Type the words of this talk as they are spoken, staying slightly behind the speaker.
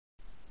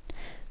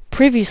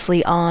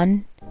Previously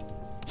on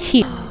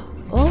Hue.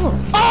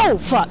 Oh,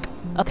 fuck.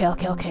 Okay.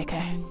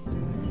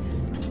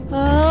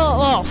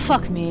 Oh,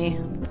 fuck me.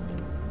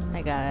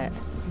 I got it.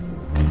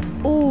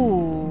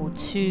 Ooh,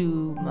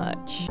 too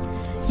much.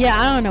 Yeah,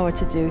 I don't know what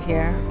to do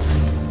here.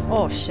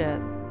 Oh,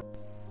 shit.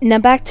 Now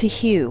back to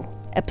Hue,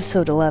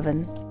 episode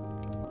 11.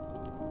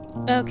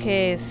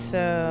 Okay,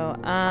 so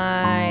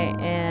I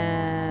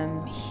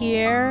am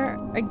here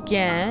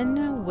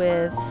again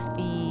with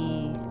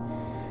the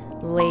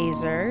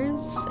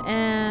lasers,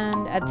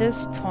 and at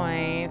this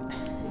point,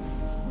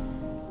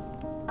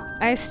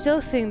 I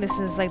still think this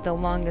is like the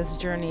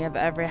longest journey I've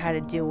ever had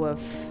to deal with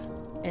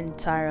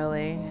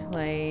entirely.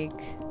 Like,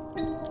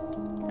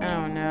 I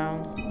don't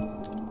know.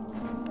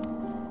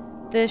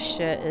 This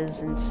shit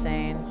is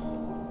insane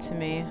to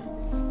me.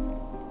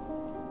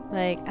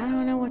 Like, I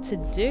don't know what to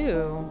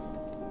do.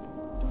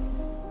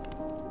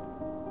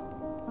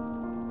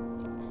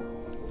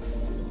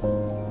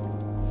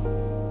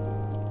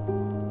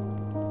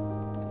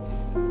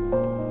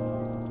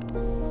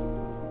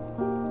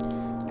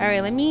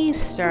 Alright, let me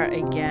start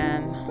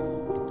again.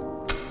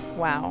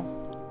 Wow.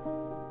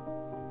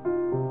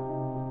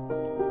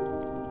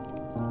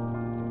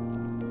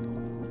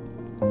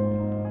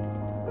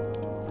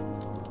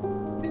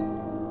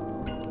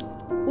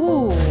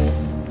 Ooh,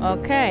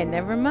 okay,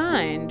 never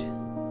mind.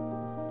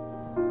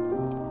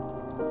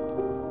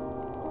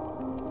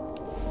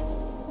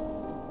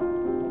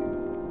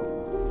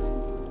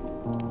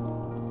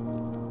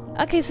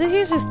 Okay, so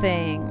here's the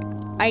thing.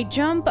 I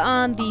jump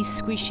on these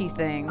squishy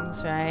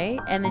things, right?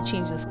 And it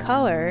changes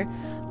color,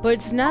 but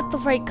it's not the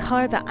right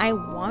color that I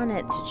want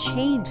it to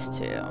change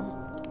to.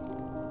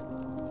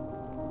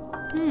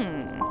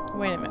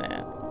 Wait a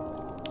minute.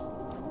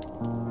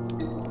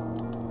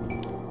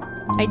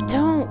 I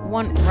don't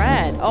want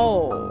red.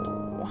 Oh.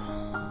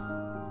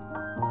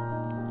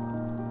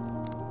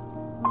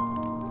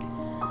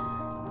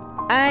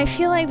 I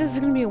feel like this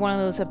is gonna be one of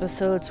those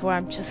episodes where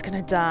I'm just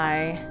gonna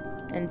die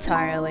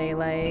entirely,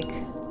 like...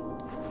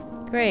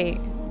 Great.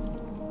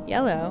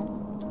 Yellow.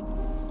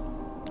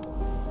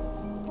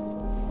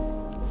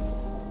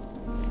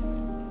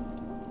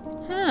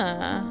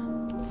 Huh.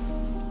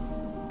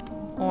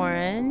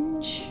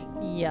 Orange.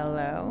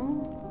 Yellow.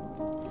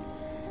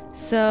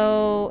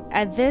 So,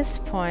 at this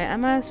point, I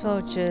might as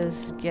well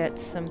just get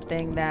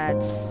something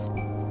that's...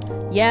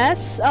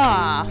 Yes?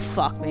 Ah,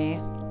 fuck me.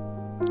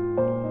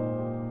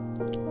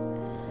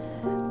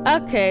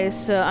 Okay,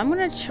 so I'm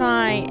gonna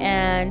try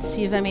and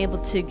see if I'm able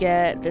to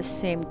get the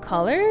same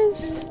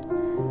colors.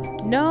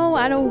 No,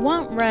 I don't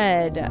want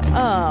red.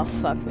 Oh,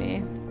 fuck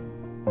me.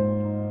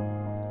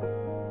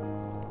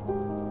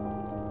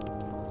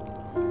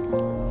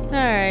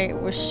 Alright,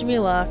 wish me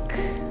luck.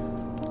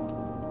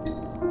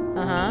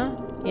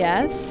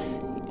 Yes.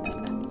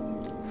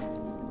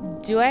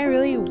 Do I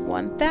really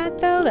want that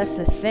though? That's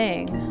the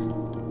thing.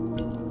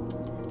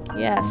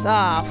 Yes.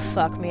 Oh,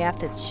 fuck me. I have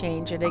to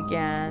change it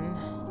again.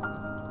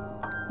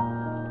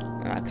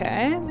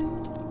 Okay.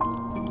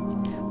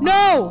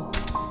 No!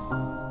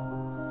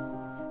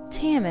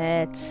 Damn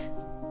it.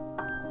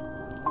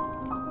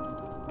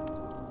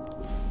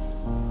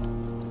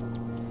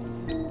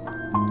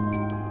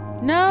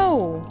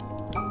 No!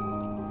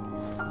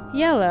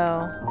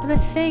 Yellow. But the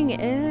thing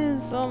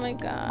is, oh my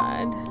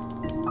god.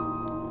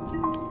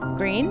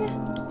 Green?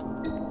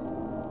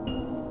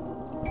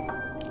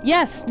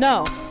 Yes!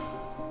 No!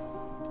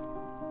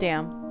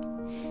 Damn.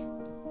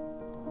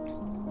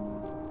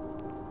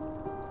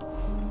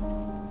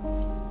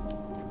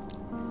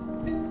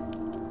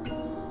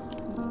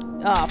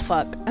 Oh,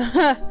 fuck.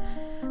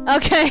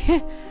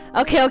 Okay.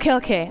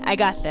 Okay. I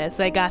got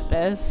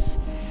this.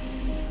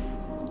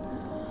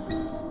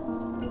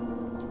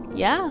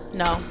 Yeah?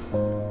 No.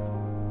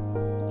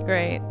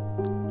 Great.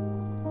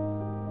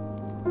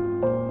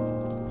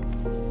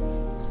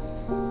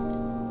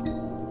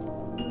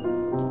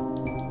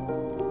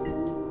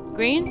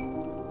 Green?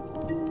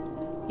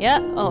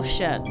 Yep. Oh,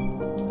 shit.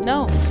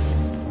 No.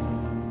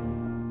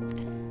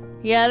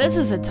 Yeah, this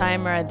is a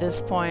timer at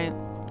this point.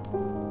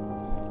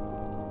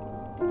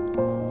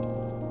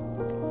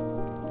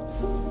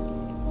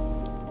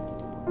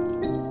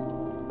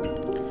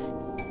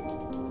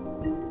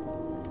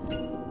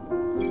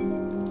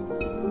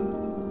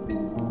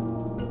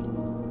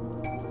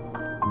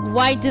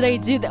 Why did I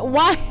do that?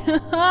 Why?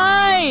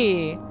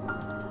 Why?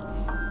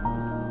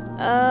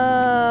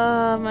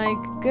 Oh my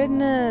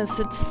goodness,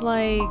 it's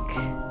like...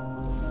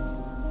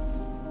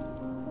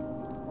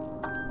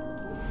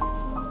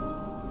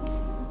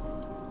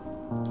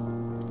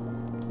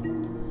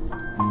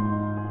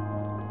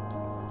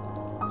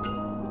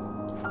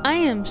 I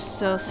am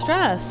so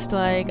stressed,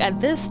 like, at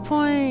this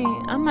point,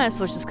 I might as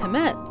well just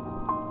commit.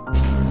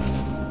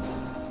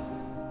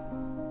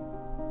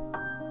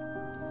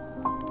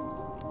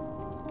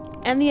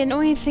 And the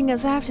annoying thing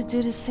is I have to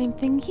do the same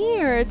thing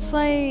here. It's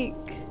like...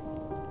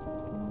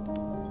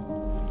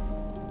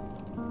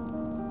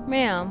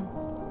 Ma'am.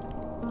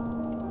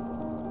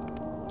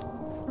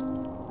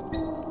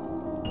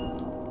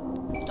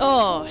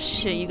 Oh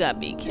shit, you gotta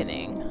be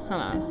kidding,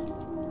 huh?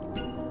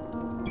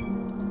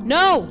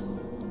 No!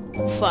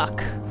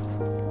 Fuck.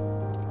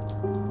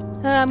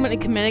 I'm gonna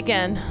commit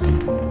again.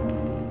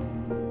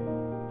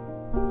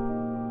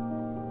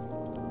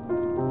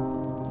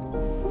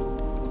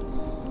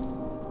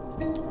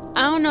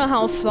 I don't know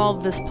how I'll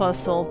solve this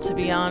puzzle, to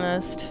be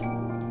honest.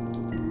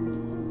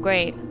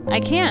 Great. I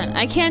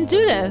can't do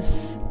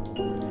this!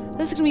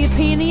 This is gonna be a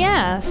pain in the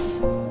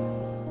ass.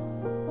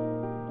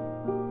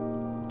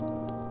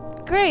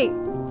 Great.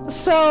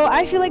 So,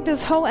 I feel like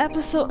this whole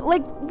episode,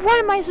 like,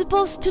 what am I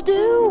supposed to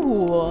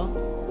do?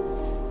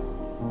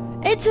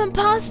 It's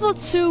impossible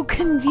to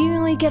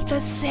conveniently get the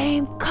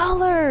same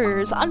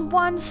colors on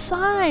one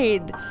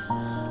side,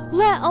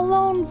 let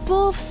alone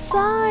both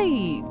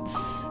sides.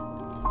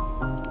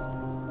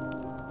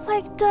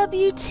 Like,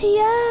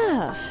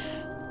 WTF?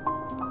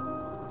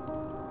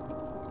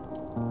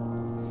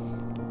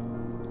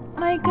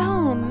 My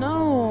God,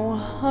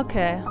 no.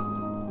 Okay.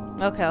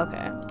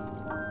 Okay.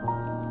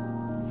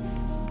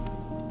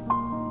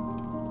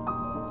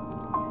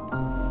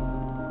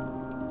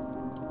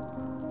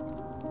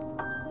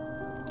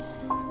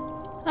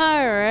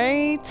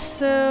 Alright,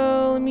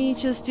 so let me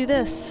just do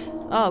this.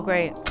 Oh,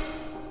 great.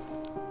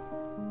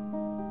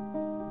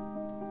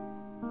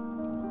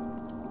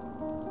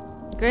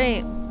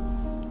 Great.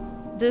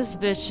 This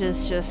bitch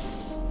is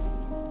just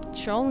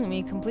trolling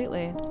me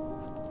completely.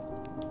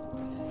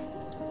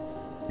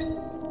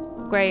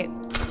 Great.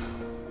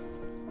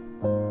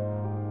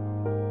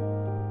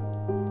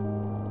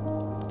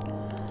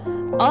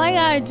 All I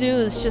gotta do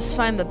is just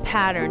find the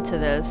pattern to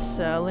this,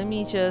 so let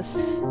me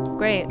just...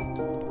 Great.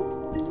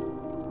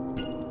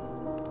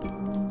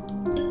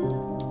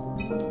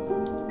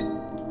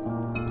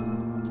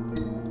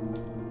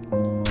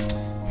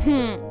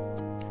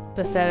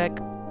 Pathetic.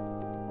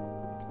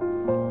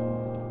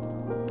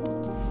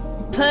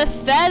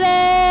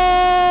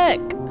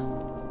 Pathetic!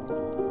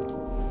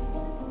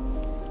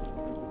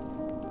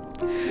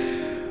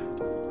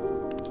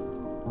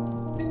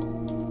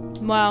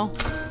 Wow.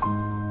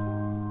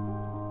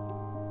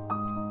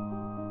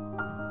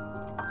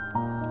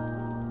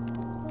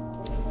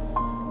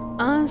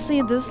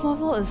 Honestly, this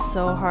level is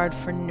so hard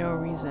for no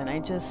reason. I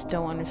just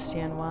don't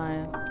understand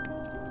why.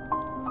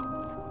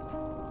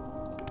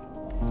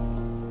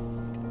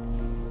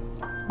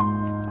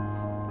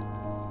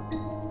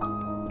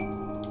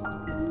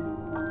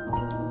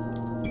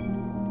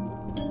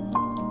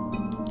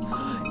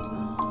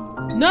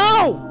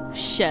 No!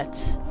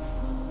 Shit.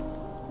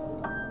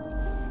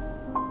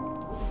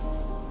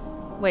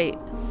 Wait.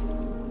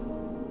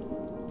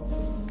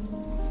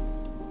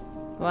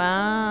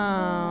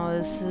 Wow,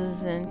 this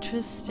is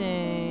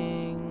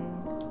interesting.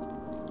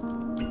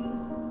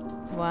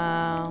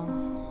 Wow.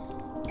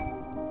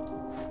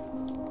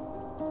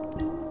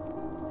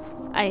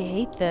 I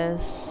hate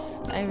this.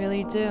 I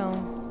really do.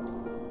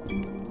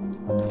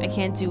 I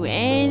can't do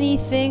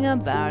anything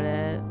about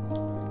it,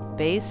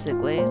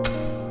 basically.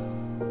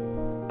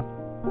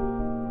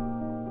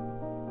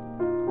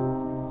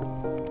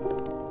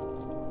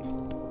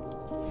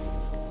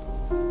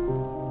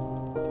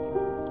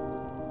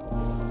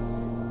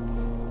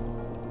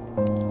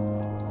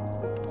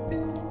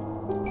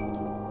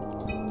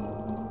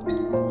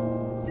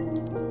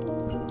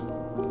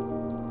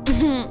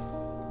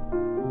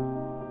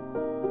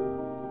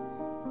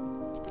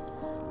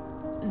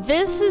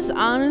 This is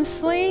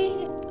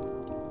honestly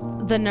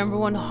the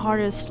 #1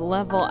 hardest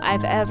level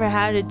I've ever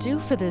had to do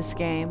for this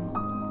game.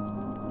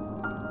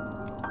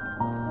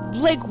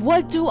 Like,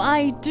 what do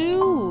I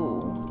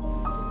do?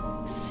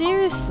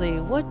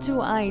 Seriously, what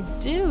do I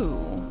do?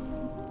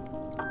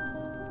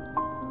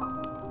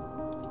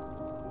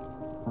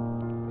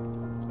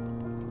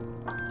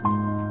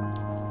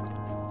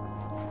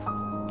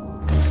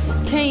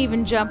 Can't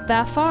even jump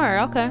that far,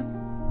 okay.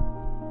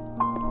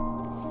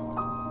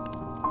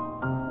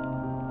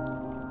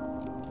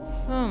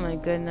 Oh my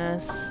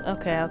goodness.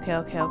 Okay.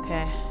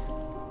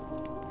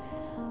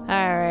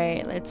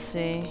 Alright, let's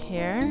see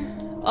here.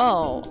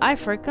 Oh, I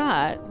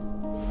forgot.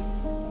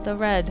 The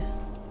red.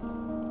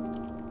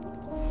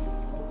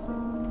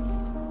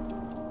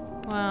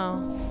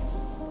 Wow.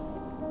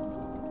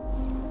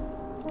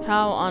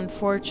 How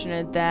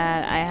unfortunate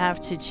that I have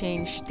to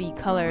change the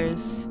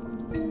colors.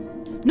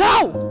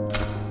 No!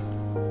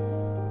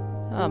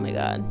 Oh my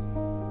god.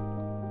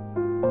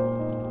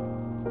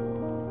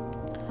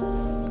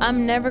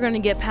 I'm never gonna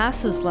get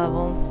past this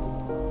level.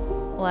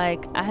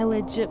 Like, I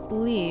legit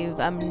believe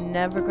I'm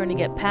never gonna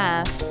get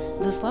past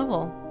this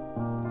level.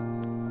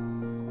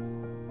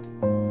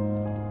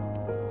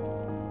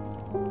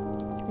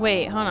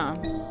 Wait, hold on.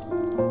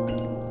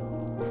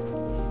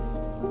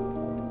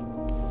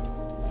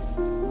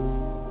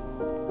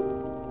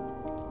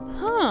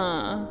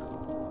 Huh.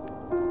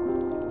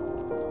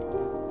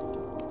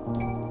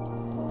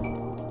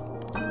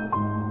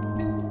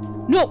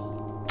 No!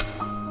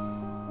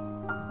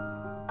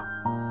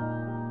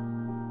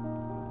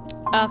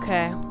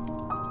 Okay.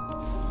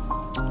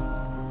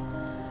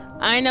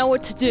 I know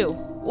what to do.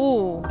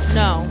 Ooh,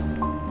 no.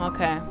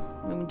 Okay.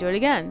 Let me do it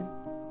again.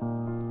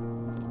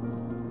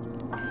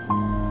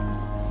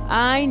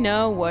 I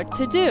know what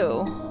to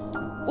do.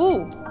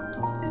 Ooh!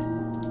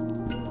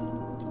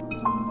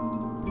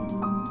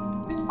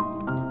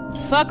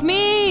 Fuck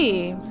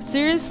me!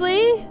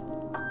 Seriously?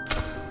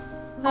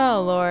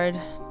 Oh lord.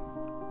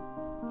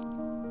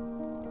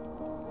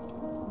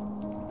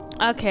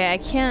 Okay, I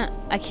can't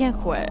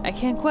quit. I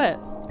can't quit.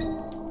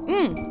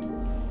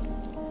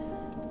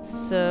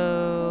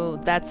 So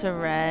that's a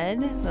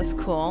red. That's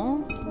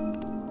cool.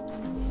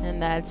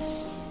 And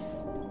that's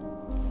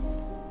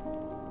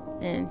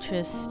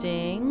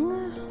interesting.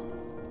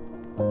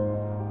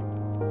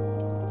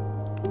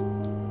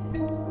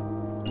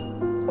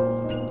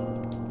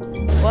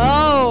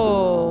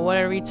 Whoa! What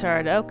a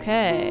retard.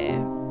 Okay.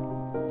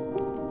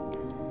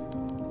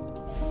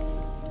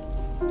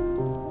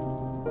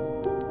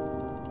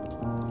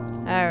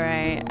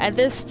 Alright, at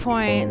this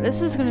point,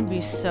 this is gonna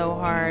be so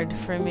hard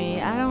for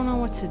me. I don't know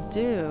what to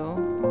do.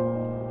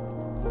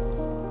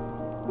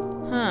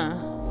 Huh.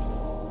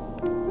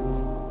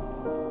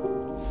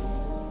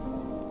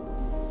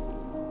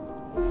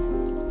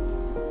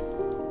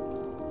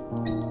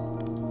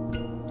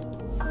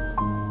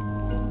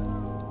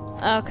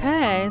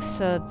 Okay,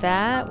 so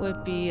that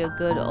would be a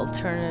good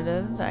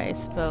alternative, I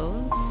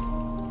suppose.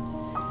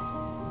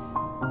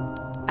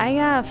 I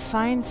gotta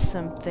find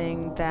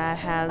something that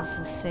has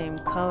the same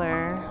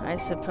color, I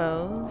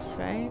suppose,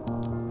 right?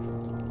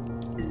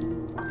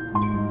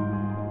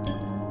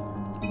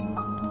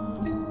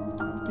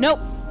 Nope!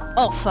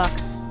 Oh, fuck.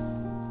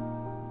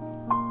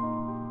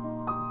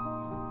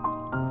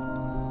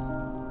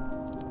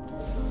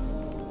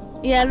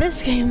 Yeah,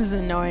 this game is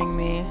annoying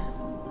me.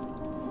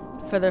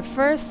 For the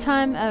first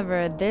time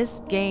ever,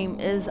 this game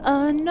is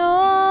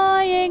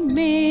annoying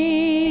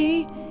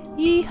me.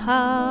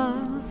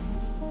 Yeehaw.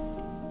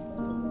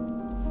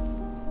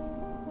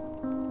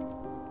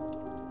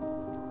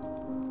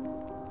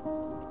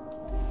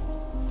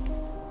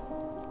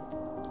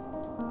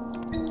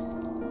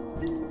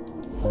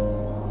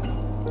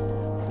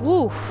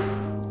 Woof.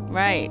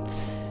 Right.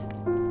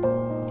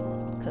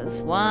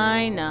 'Cause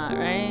why not,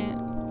 right?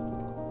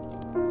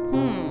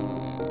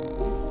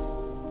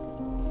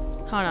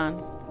 Hold on.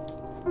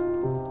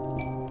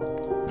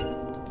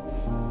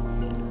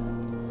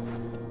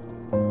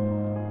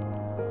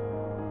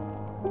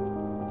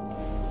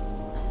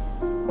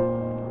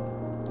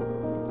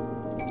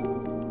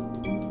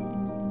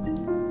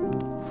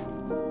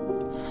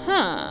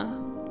 Huh.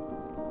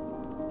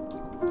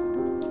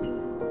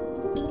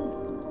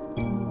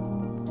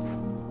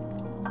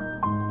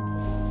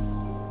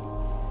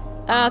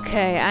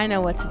 Okay, I know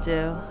what to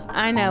do.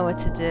 I know what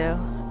to do.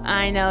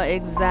 I know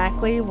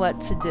exactly what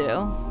to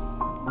do.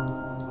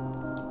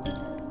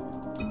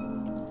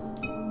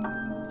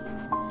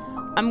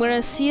 I'm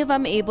gonna see if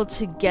I'm able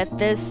to get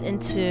this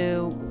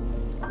into...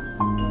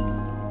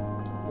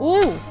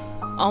 Ooh!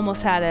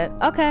 Almost had it.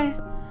 Okay.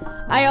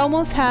 I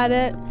almost had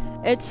it.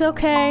 It's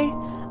okay.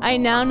 I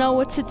now know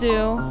what to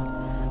do.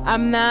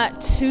 I'm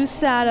not too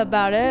sad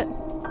about it.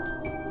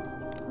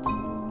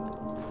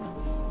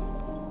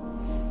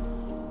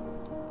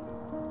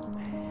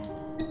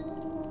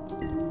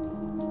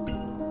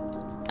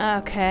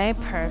 Okay,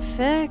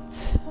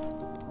 perfect.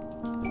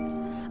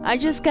 I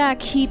just gotta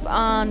keep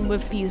on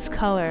with these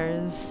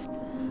colors.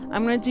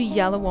 I'm gonna do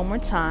yellow one more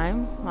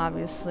time,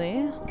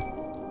 obviously.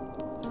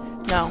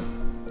 No.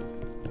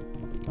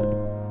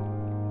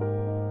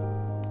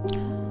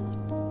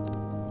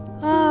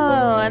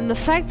 Oh, and the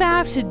fact that I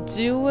have to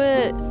do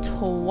it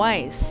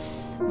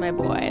twice, my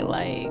boy,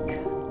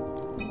 like,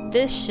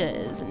 this shit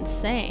is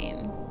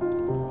insane.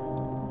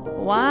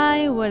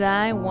 Why would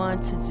I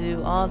want to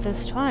do all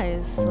this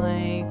twice?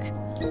 Like,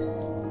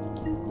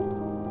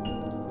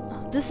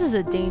 this is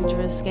a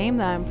dangerous game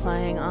that I'm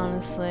playing,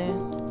 honestly.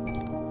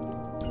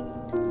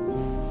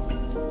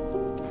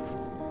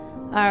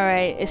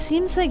 Alright, it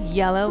seems like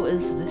yellow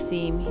is the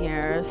theme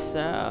here,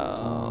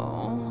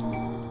 so...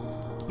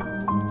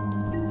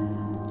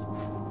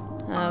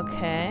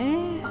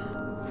 Okay.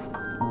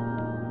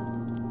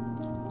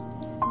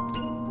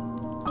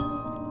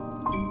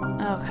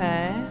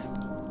 Okay.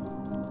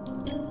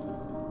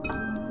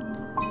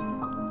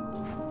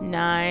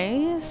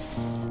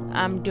 Nice.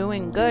 I'm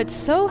doing good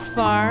so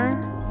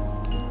far.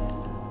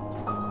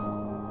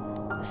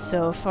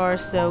 So far,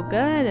 so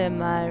good.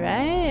 Am I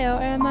right?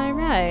 Or am I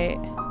right?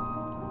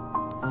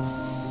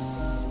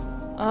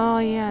 Oh,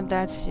 yeah,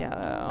 that's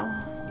yellow.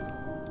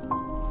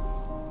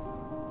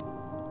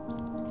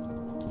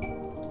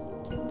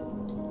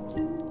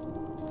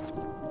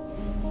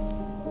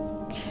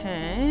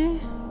 Okay.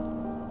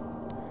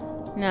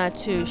 Not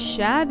too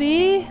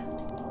shabby.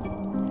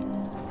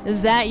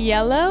 Is that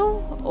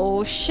yellow?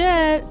 Oh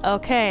shit.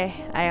 Okay,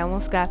 I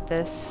almost got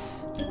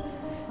this.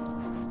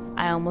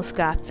 I almost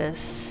got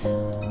this.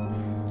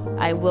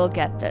 I will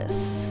get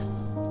this.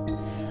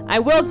 I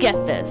will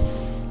get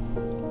this.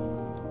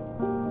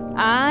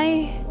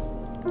 I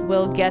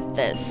will get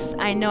this.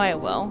 I know I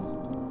will.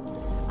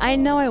 I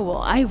know I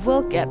will. I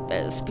will get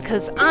this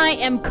because I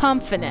am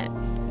confident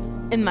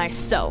in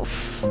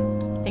myself.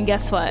 And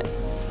guess what?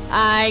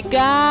 I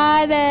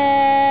got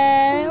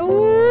it!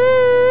 Woo!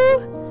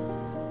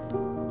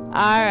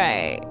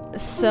 Alright,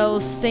 so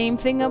same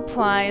thing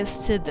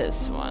applies to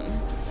this one.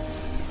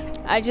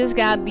 I just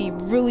gotta be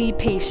really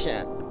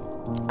patient.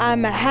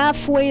 I'm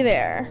halfway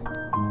there.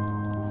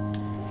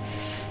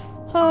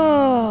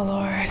 Oh,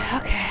 Lord.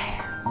 Okay.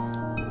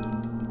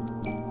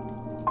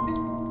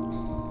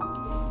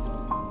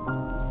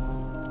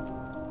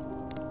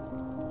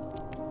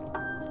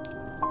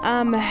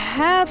 I'm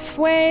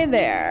halfway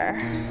there.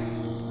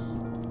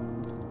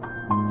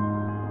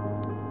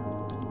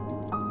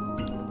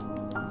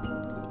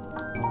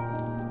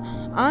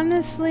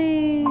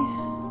 Honestly,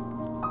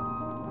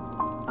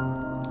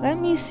 let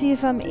me see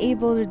if I'm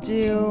able to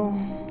do...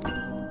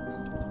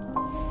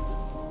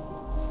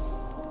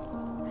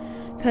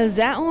 Because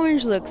that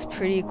orange looks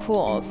pretty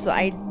cool, so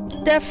I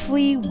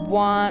definitely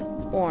want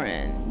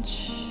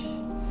orange.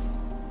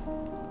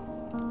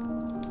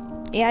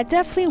 Yeah, I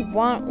definitely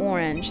want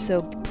orange,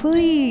 so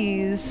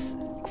please,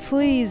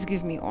 please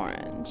give me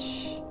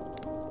orange.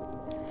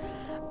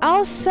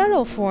 I'll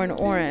settle for an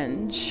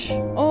orange.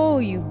 Oh,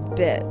 you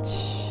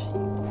bitch.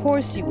 Of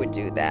course you would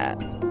do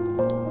that.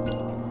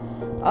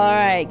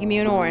 Alright, give me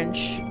an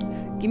orange.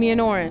 Give me an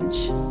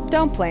orange.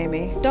 Don't play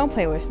me. Don't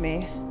play with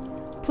me.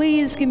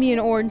 Please give me an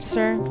orange,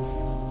 sir.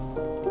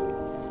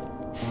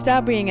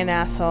 Stop being an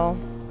asshole.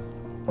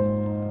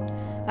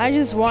 I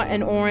just want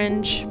an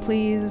orange,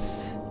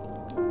 please.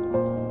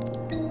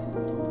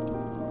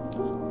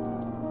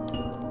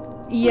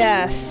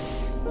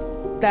 Yes.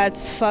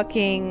 That's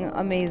fucking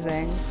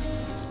amazing.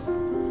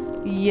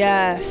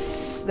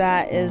 Yes,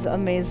 that is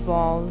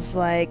amazeballs.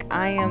 Like,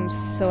 I am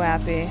so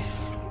happy.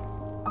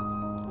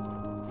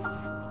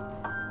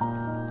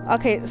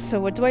 Okay, so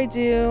what do I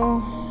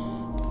do?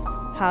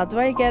 How do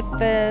I get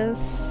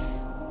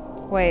this?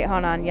 Wait,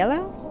 hold on.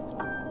 Yellow?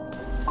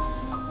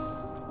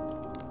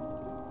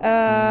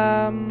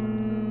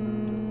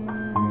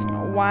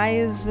 Why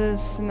is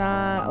this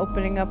not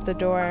opening up the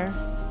door?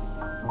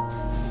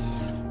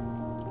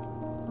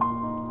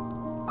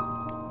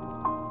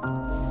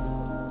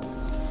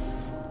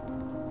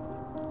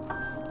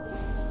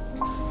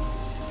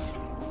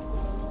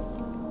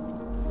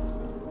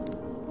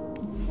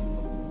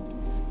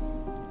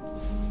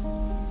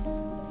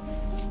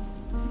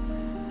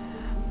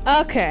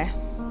 Okay.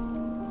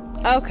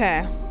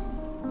 Okay.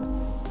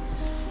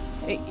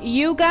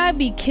 You gotta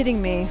be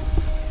kidding me.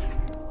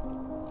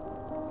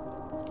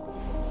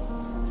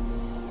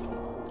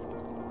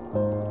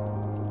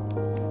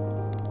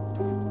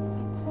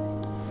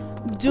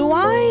 Do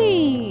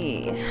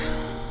I...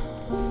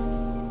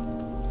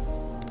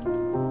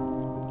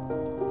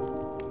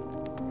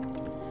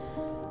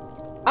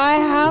 I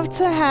have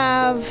to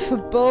have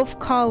both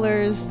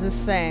colors the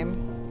same,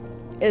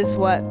 is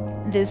what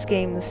this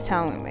game is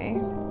telling me.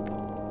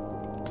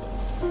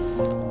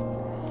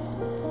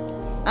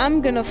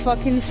 I'm gonna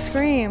fucking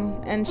scream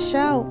and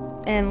shout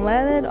and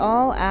let it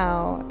all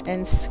out,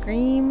 and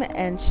scream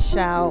and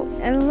shout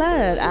and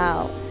let it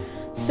out,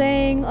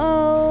 saying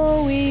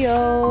oh we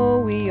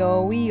oh we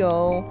oh we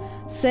oh,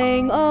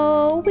 saying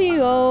oh we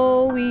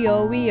oh we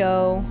oh we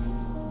oh.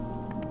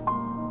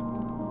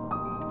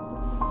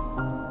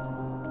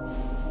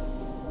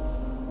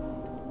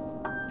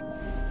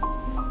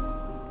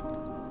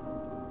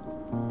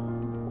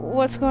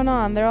 What's going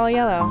on? They're all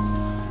yellow.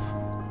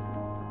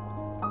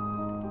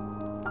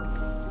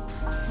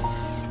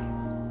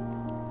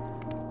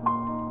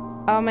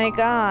 Oh my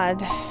god.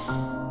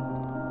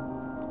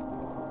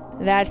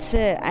 That's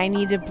it. I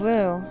needed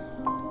blue.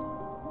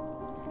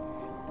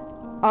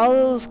 All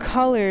those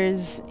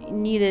colors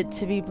needed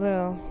to be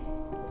blue.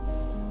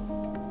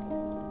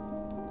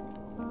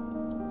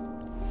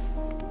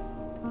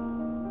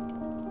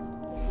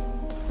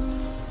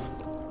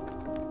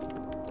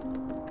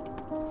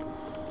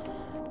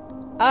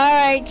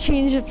 Alright,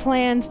 change of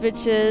plans,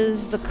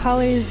 bitches. The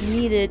colors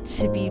needed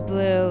to be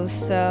blue,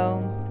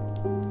 so...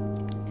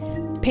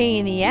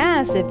 pain in the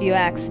ass if you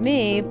ask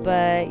me,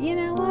 but you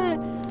know what?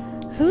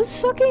 Who's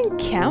fucking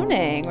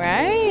counting,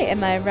 right?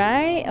 Am I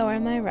right or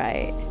am I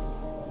right?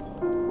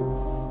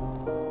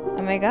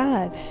 Oh my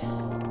god.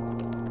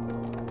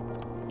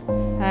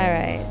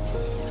 Alright.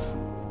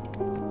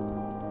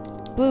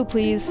 Blue,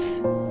 please.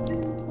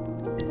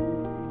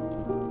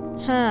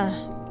 Huh.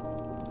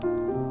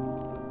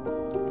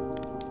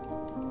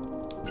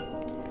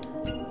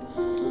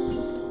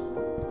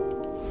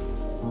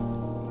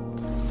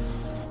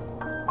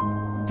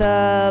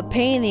 The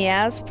pain in the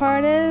ass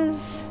part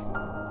is...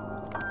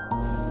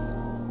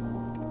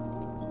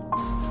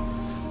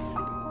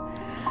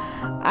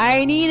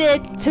 I need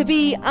it to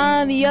be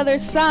on the other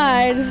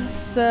side,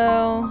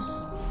 so...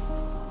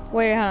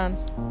 Wait, hon.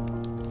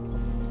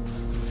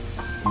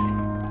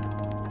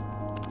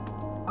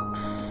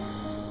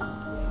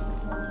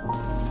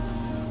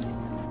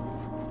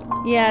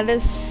 Yeah,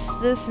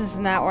 this is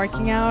not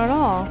working out at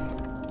all.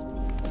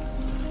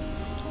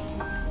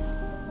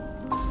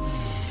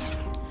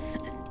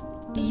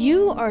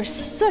 You are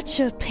such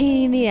a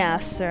pain in the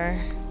ass,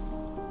 sir.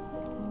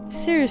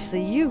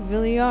 Seriously, you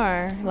really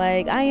are.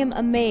 Like, I am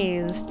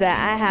amazed that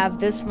I have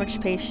this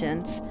much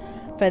patience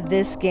for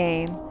this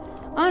game.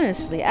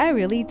 Honestly, I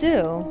really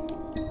do.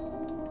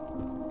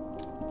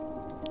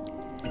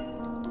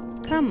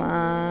 Come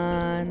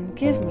on,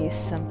 give me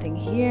something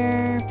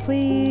here,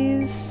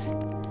 please.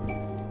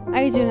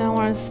 I do not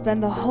want to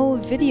spend the whole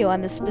video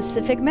on this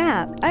specific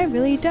map. I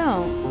really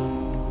don't.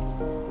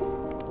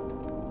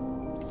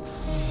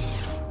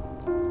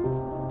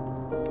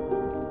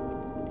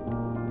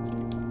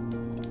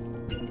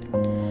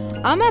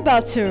 I'm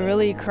about to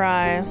really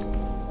cry.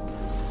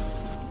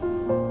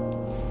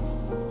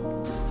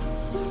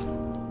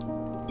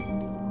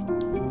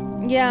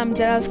 Yeah, I'm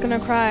dead ass gonna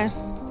cry.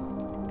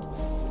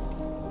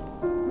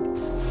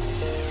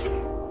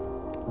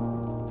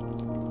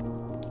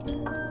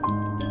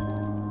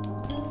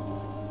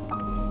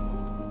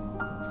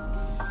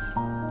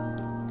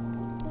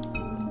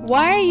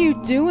 Why are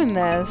you doing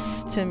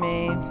this to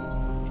me?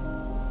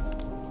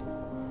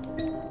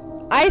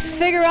 I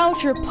figure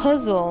out your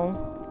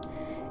puzzle,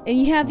 and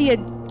you have the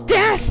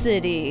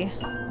audacity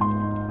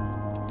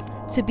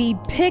to be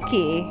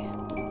picky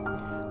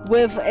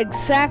with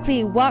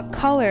exactly what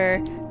color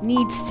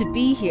needs to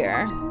be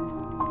here.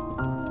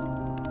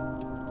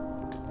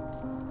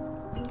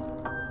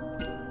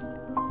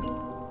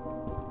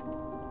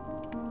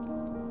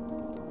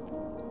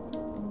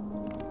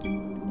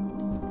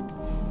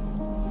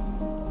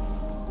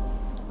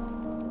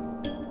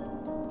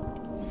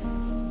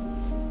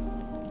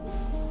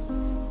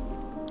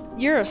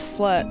 You're a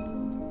slut.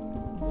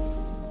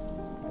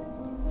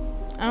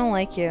 I don't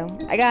like you.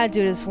 I gotta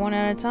do this one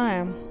at a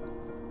time.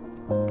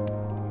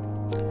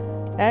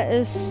 That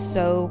is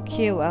so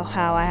cute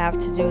how I have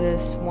to do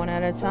this one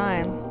at a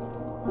time.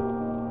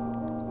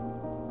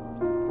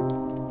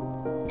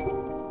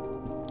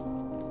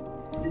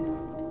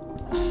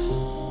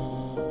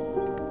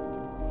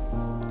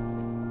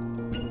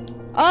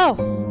 Oh!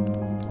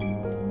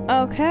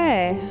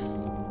 Okay.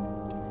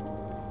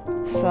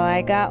 So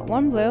I got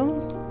one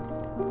blue.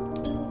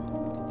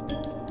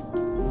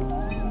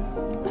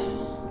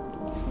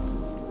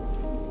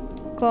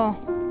 Cool.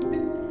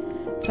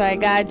 So I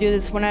gotta do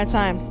this one at a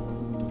time.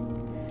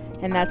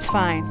 And that's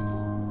fine.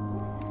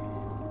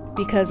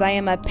 Because I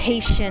am a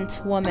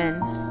patient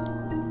woman.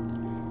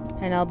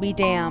 And I'll be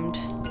damned.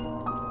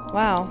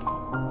 Wow.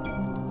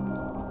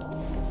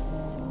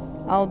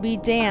 I'll be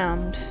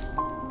damned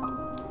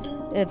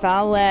if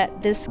I'll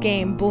let this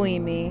game bully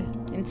me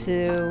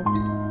into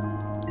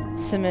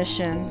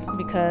submission.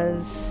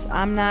 Because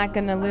I'm not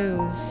gonna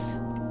lose.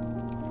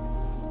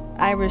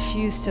 I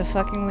refuse to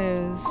fucking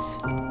lose.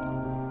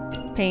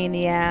 Pain in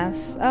the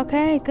ass.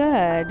 Okay,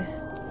 good.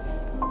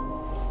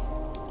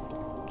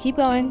 Keep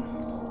going.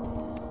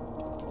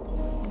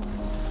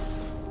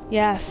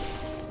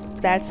 Yes,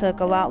 that took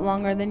a lot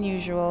longer than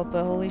usual,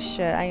 but holy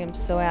shit, I am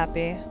so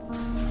happy.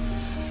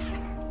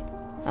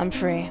 I'm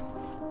free.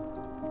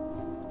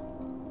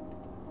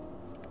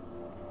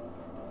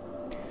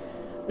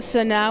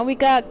 So now we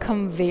got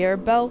conveyor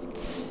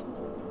belts,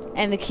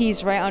 and the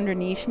key's right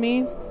underneath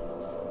me.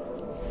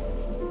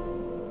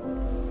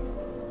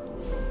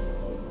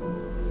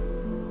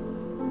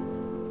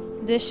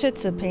 This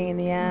shit's a pain in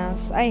the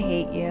ass. I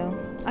hate you.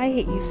 I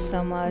hate you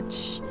so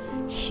much.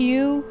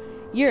 Hugh,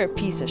 you're a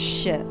piece of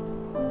shit.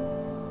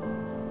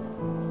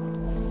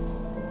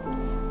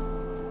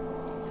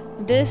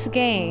 This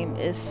game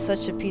is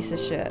such a piece of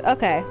shit.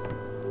 Okay.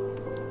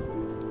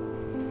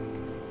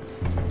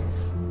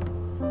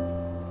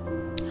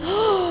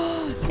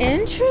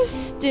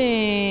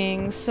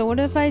 Interesting. So what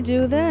if I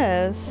do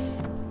this?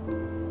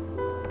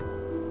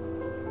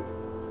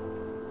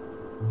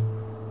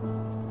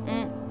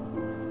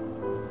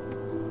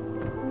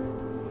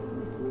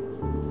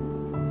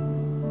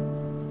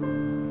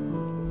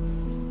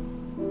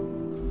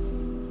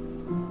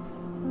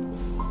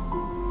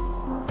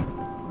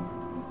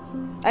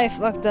 I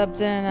fucked up,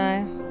 didn't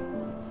I?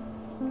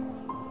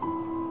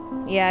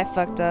 Yeah, I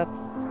fucked up.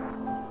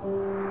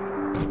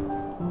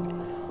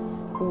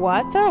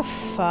 What the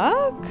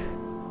fuck?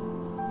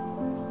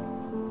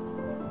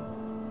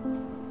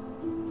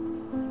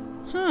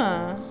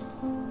 Huh.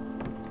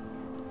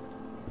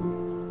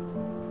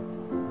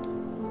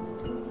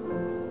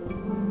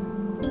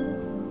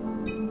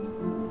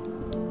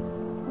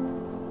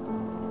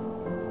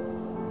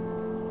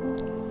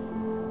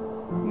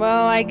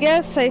 Well, I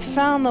guess I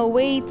found the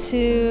way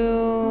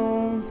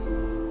to...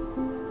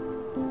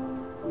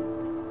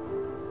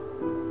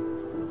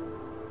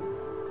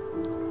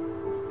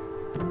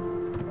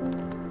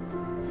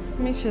 Let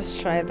me just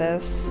try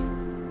this.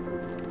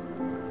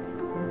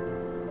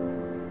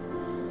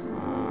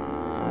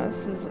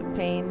 This is a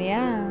pain in the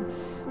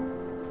ass.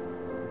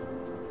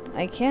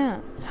 I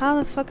can't. How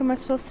the fuck am I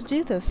supposed to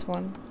do this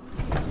one?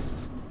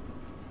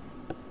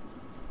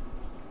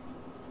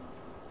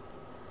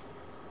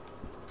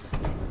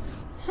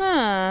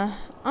 Huh,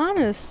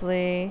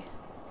 honestly,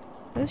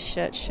 this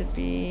shit should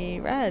be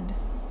red.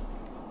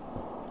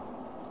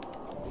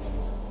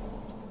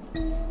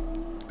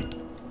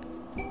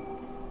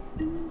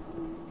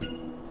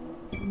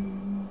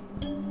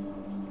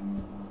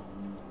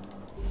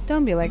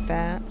 Don't be like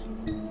that.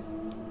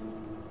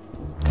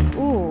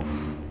 Ooh.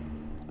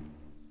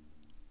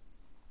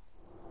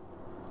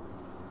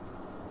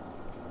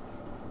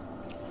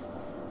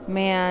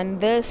 Man,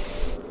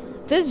 this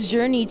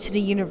journey to the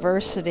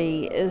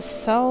university is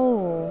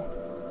so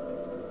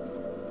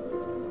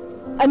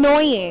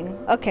annoying.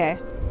 Okay.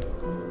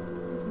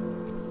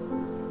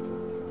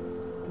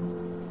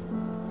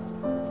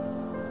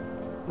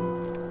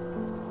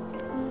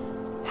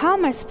 How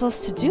am I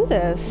supposed to do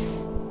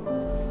this?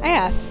 I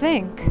gotta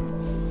think.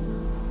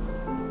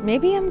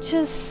 Maybe I'm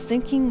just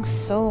thinking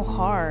so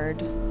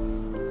hard.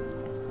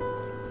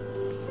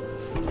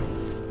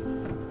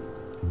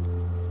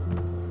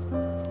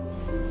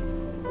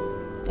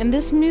 And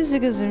this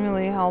music isn't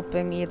really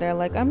helping either.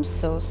 Like, I'm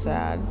so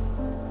sad.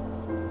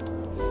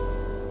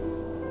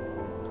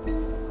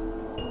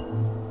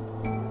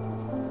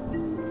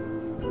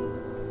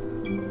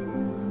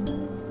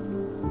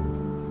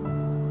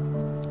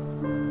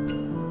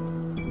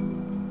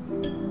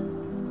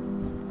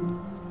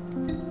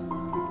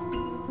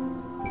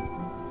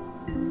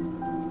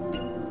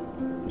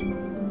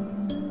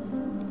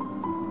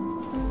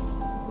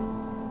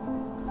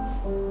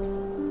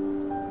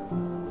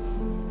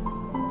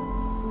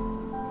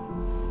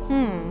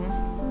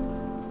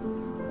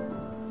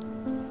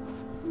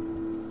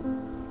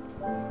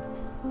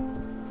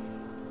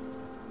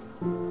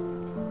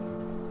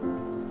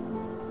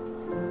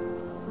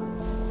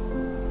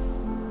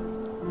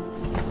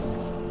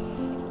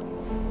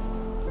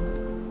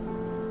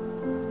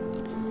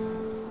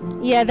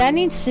 Yeah, that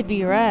needs to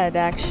be red,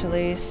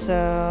 actually,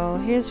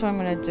 so here's what I'm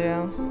gonna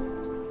do.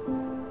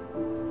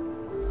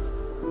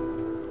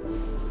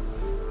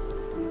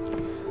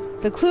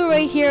 The clue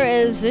right here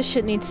is this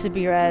shit needs to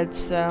be red,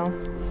 so...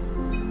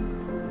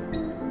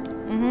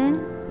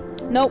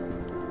 Nope.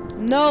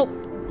 Nope!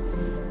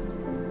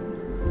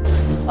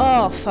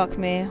 Oh, fuck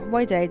me.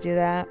 Why did I do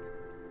that?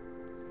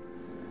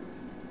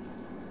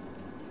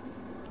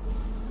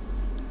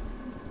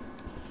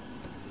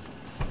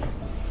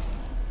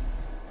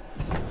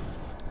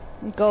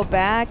 Go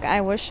back?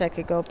 I wish I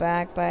could go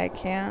back, but I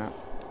can't.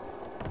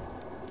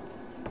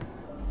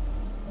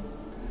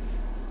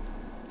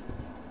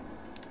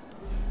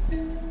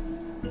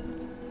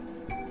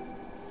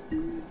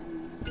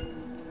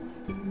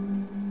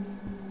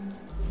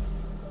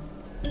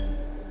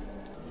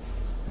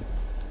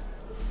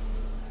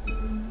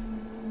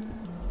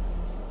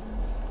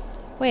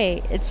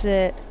 Wait, it's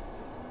a...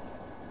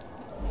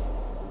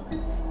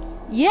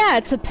 Yeah,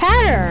 it's a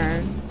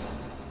pattern!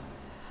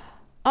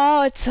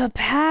 Oh, it's a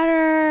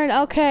pattern!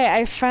 Okay,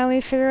 I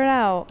finally figured it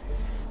out.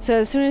 So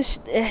as soon as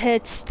it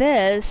hits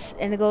this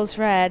and it goes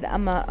red,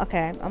 I'm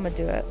gonna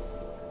do it.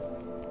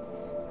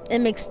 It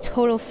makes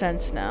total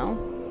sense now.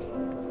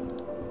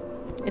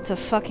 It's a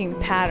fucking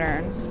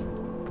pattern.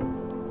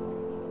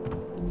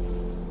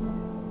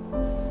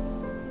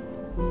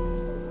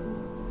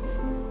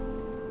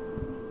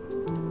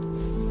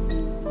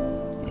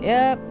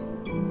 Yep.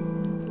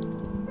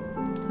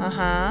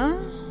 Uh-huh.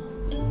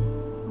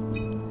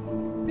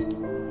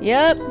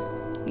 Yep.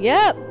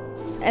 Yep.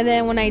 And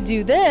then when I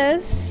do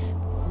this...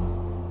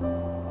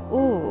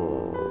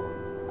 Ooh.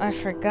 I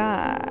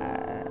forgot.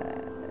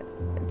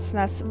 It's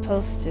not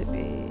supposed to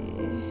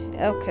be.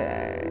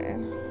 Okay.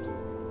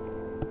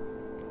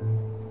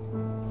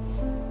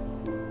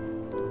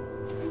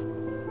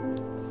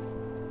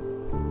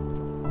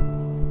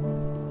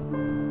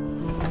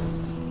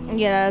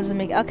 Yeah, that doesn't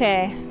make...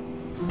 Okay.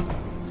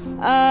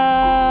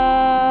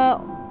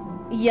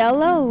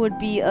 Yellow would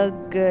be a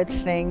good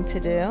thing to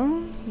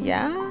do.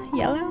 Yeah,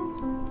 yellow.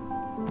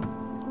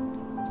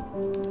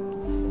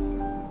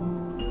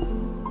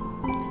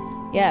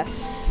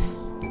 Yes.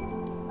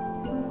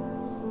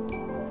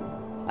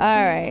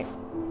 Alright.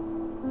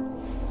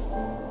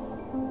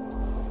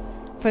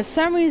 For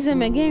some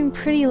reason, I'm getting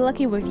pretty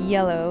lucky with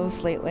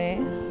yellows lately.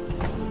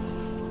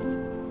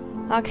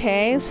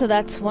 Okay, so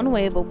that's one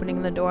way of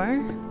opening the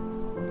door.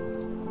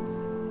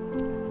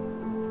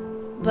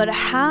 But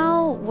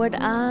how would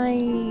I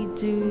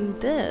do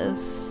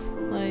this?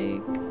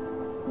 Like...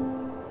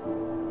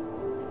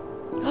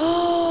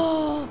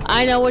 Oh,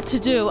 I know what to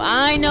do.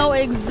 I know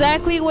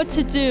exactly what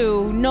to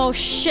do. No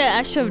shit,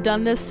 I should have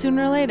done this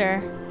sooner or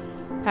later.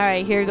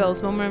 Alright, here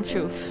goes. Moment of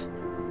truth.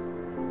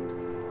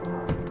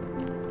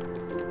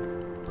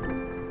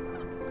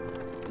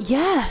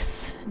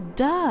 Yes!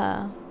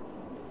 Duh!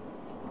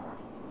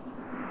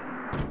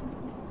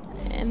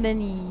 And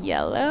then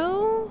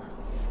yellow?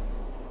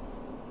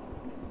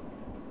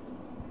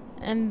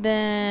 And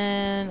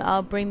then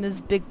I'll bring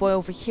this big boy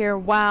over here.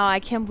 Wow,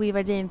 I can't believe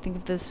I didn't think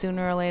of this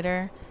sooner or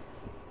later.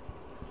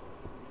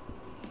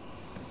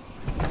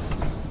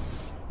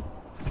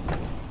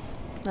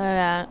 Look at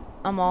that.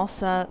 I'm all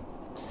set.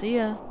 See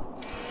ya.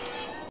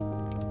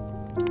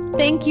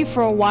 Thank you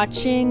for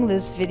watching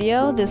this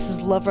video. This is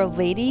Lover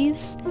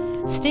Ladies.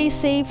 Stay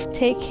safe,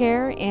 take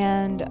care,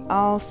 and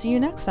I'll see you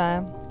next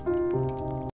time.